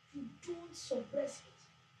 you don't suppress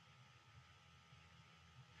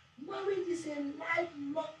it. Marriage is a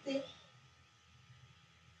lifelong thing.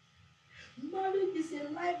 Marriage is a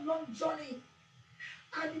lifelong journey.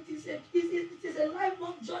 And it is a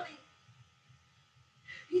lifelong journey.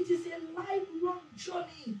 It is a lifelong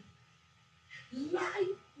journey.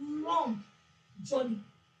 Lifelong journey.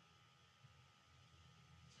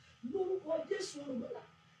 Lord, this one,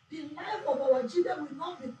 the life of our children will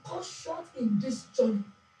not be cut short in this journey.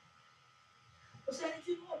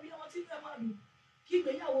 Kí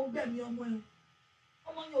ìgbéyàwó gbẹ̀mí ọmọ ẹ̀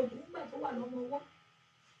ọmọ yẹn òkú nígbà tó wà lọ́mọ ọwọ́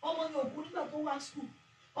ọmọ yẹn òkú nígbà tó wà school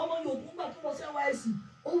ọmọ yẹn òkú nígbà tó lọ sí NYSC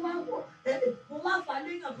ó wá wọ mo wá fà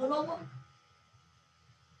léyìn kan lọ́wọ́.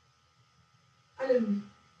 Hallelujah.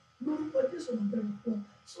 Lórúkọ Jésù náà bẹ̀rẹ̀ pọ̀.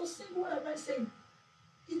 So see what am I saying?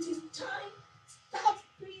 It is time start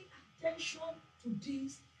paying attention to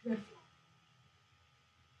this red flag.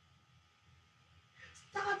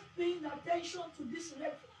 Start paying attention to this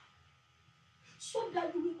red flag. So that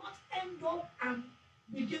you will not end up and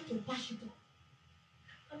begin to pass it on.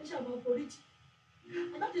 And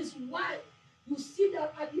that is why you see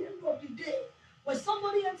that at the end of the day, when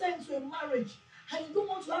somebody enters into a marriage and you don't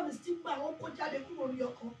want to have the stigma, you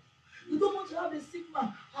don't want to have the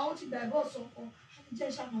stigma, how to divorce or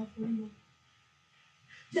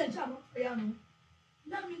let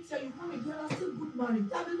me tell you, mommy, there are still good marriage.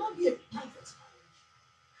 There will not be a perfect marriage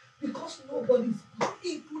because nobody is perfect,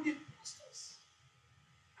 including pastors.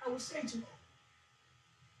 I will say to you,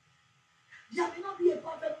 there may not be a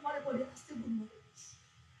perfect marriage, but there are still good marriages.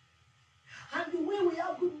 And the way we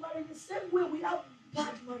have good marriage, the same way we have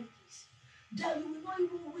bad marriages, that you will not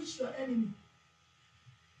even reach your enemy.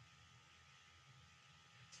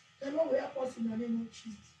 The Lord will help us in the name of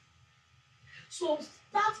Jesus. So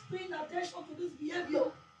start paying attention to this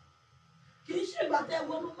behavior. Kì í ṣe ìgbà tẹ́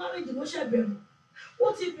wọnú marriage ló ṣe bẹ̀rẹ̀.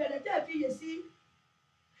 What if you see?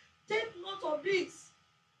 Take note of this.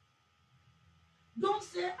 Don't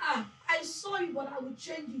say, I saw you, but I will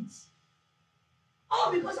change it.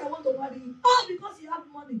 All because I want to marry you. All because you have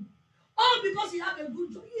money. All because you have a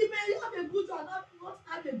good job. You may have a good job and not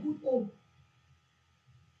have a good home.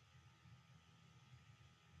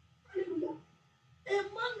 Hallelujah. A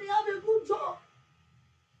man may have a good job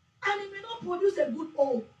and he may not produce a good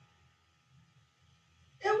home.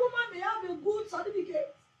 A woman may have a good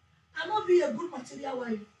certificate and not be a good material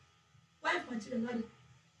wife. Wife material.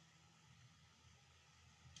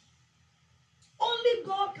 Only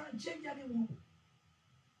God can change anyone.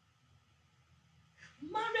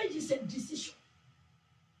 Marriage is a decision.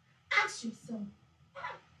 Ask yourself,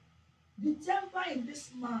 the temper in this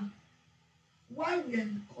man, while we are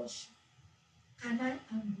in the caution, can I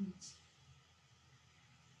handle it?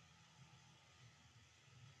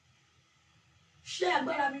 Ṣé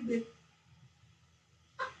agbára mi gbé?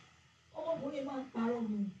 Ọmọkùnrin máa ń parọ́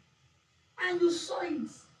gan. And you saw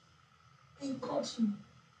it in caution.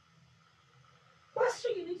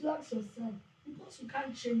 Question you need to ask yourself, because you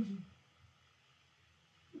can't change it.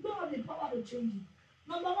 You don't have the power to change it.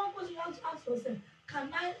 Number one question you have to ask yourself, can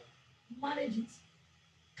I manage it?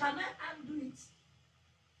 Can I handle it?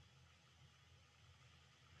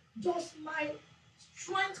 Does my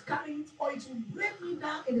strength carry it, or it will break me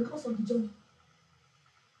down in the course of the journey?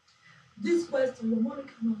 This question, your money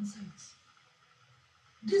cannot answer it.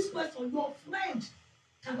 This question, your friend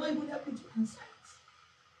cannot even help you to answer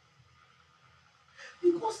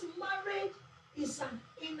it. Because marriage is an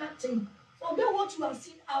inner thing. Forget what you are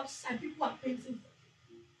seeing outside. People are painting.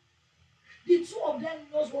 The two of them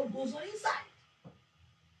knows what goes on inside.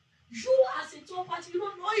 You as a third party, you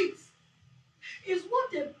don't know it. It's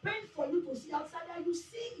what they paint for you to see outside that you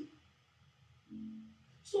see.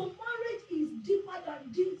 So marriage is deeper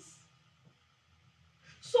than this.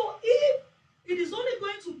 So if it is only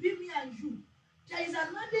going to be me and you, there is an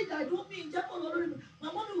advantage I don't mean.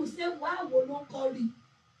 My mother will say, why will not call me?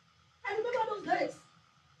 I remember those days.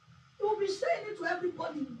 You will be saying it to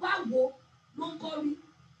everybody, why will not call me?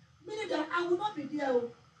 Meaning that I will not be there.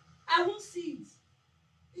 I won't see it.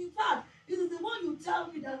 In fact, it is the one you tell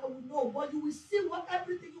me that I will know, but you will see what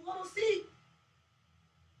everything you want to see.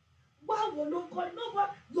 Why will not call you? No,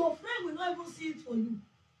 but your friend will not even see it for you.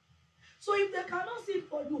 So if they cannot see it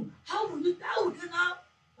for you, how will you now?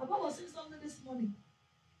 Papa was saying something this morning.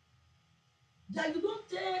 That you don't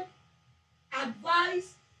take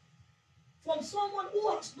advice from someone who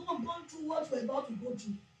has not gone through what you're about to go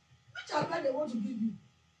through. Which advice they want to give you?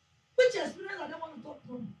 Which experience that they want to talk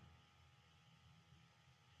from?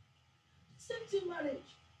 Same thing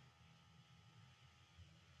marriage.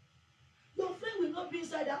 Your friend will not be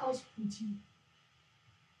inside the house with you.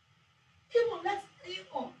 Even let him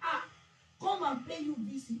or her come and pay you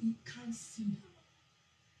visit, he can't see them.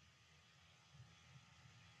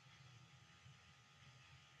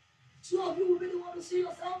 Two of you will really want to see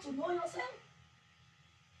yourself, to know yourself.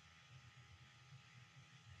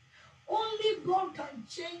 Only God can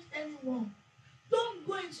change anyone. Don't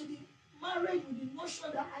go into the marriage with the notion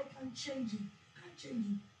that I can change it. I can't change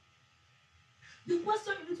it. The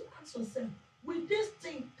question you need to ask yourself, with this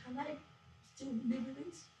thing, can I still live in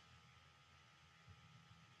it?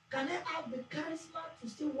 Can I have the charisma to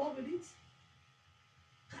still work with it?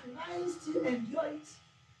 Can I still endure it?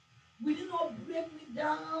 Will it not break me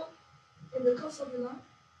down in the course of the life?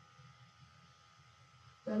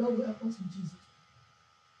 The Lord will help us in Jesus.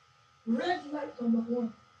 Red light number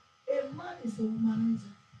one. A man is a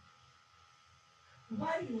womanizer.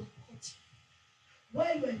 Why you are caught?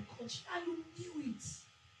 Why you are caught? And you knew it.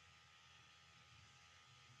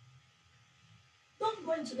 Don't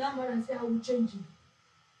go into that man and say, I will change you.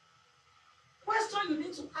 Question you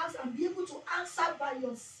need to ask and be able to answer by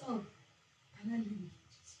yourself. Can I live with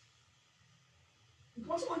it?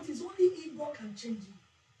 Because it is only if God can change you.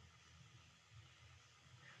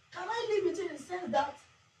 Can I live with it in the sense that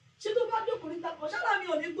you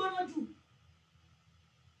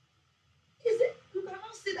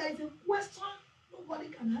cannot see that it's a question nobody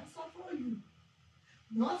can answer for you.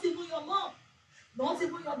 Not even your mom, not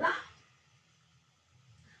even your dad.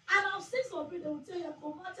 And I've seen some people, they will tell you, no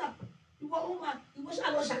matter, you are woman, you wish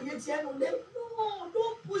I was a yet. No,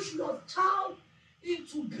 don't push your child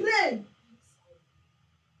into grave.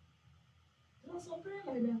 There are some parents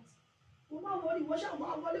like that.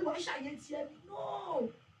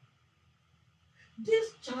 No. This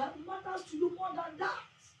child matters to you more than that.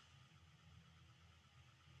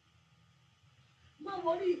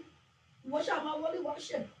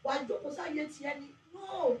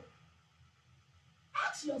 No.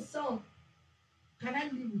 Ask yourself, can I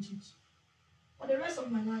live with it? for the rest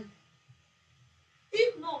of my life.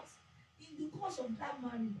 If not, in the course of that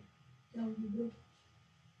marriage, there will be breakage.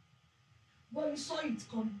 But you saw it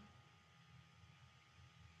coming.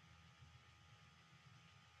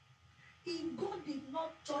 If God did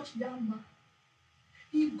not touch that man,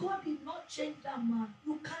 if God did not change that man,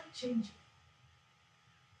 you can't change it.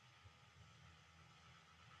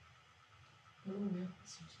 Oh, yeah.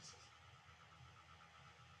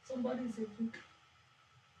 Somebody is a book.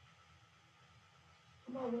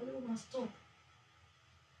 About what you must stop.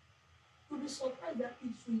 You'll be surprised that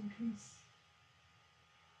it will increase.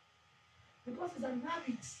 Because it's an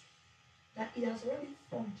habit that he has already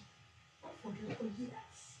formed. Not forget for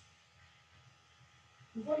years.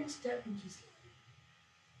 Before you step into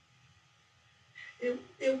slavery.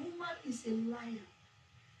 A woman is a liar.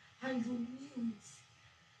 And you knew it.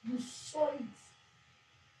 You saw it.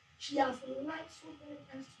 She has lied so many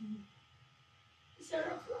times to you. It's a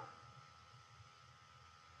red flag.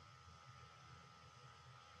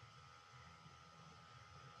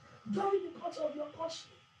 During the course of your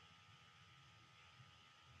courtship,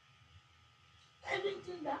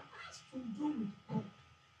 anything that has to do with God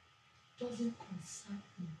doesn't concern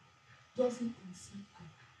him, doesn't concern her.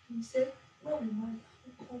 He said, when we marry, I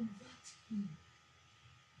will convert him.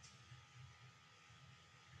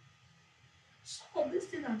 Some of these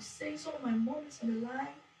things I'm saying, some of my mothers in the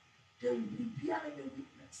line, they will be bearing a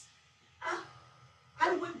witness.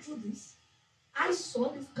 I went through this. I saw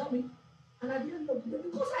this coming. And at the end of the day,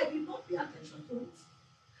 because I did not pay attention to it,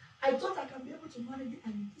 I thought I can be able to manage it,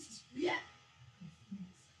 and this is where I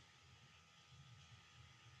finished.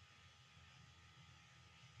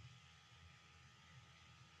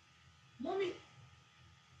 Mommy,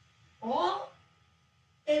 or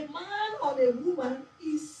a man or a woman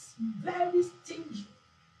is very stingy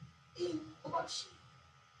in courtship.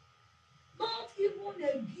 Not even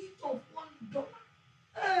a gift of $1.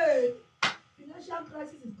 Hey, financial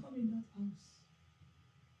crisis is coming in that house.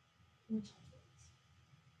 Watch out for it.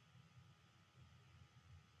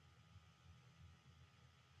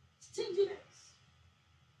 Stinginess.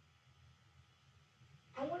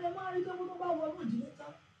 I want a married couple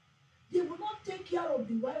they will not take care of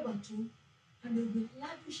the wife at all, and they will be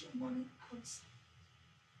lavishing money outside.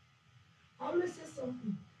 I always say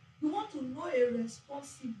something. You want to know a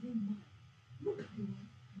responsible man. Look at the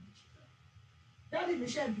wife and the children. That is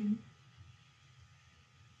the shepherd.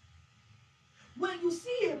 When you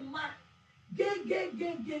see a man,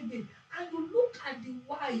 and you look at the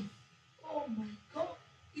wife, oh my God,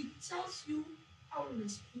 it tells you how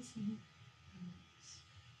responsible he is.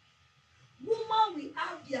 Women will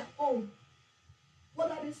have their own,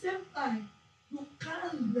 but at the same time, you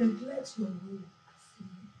can't neglect your role as a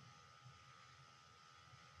man.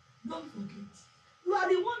 Don't forget, you are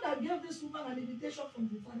the one that gave this woman an invitation from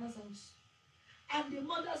the father's house. And the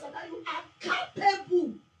mother said that you are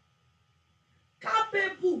capable.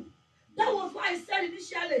 Capable. That was why I said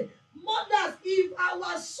initially, mothers, if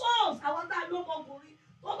our sons, our dad no more worry,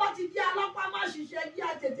 over to the alapama ṣiṣẹ́ di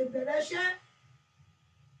àtètè bẹ̀rẹ̀ iṣẹ́.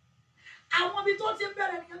 Àwọn ibi tó ti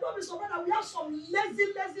bẹ̀rẹ̀ nìyẹn, don't be surprised that we have some lazy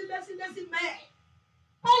men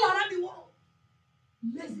all around the world.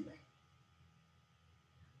 Lazy men.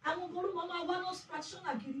 Àwọn olùmọ̀ máa wá lọ fraction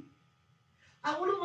àkiri. Àwọn olùmọ̀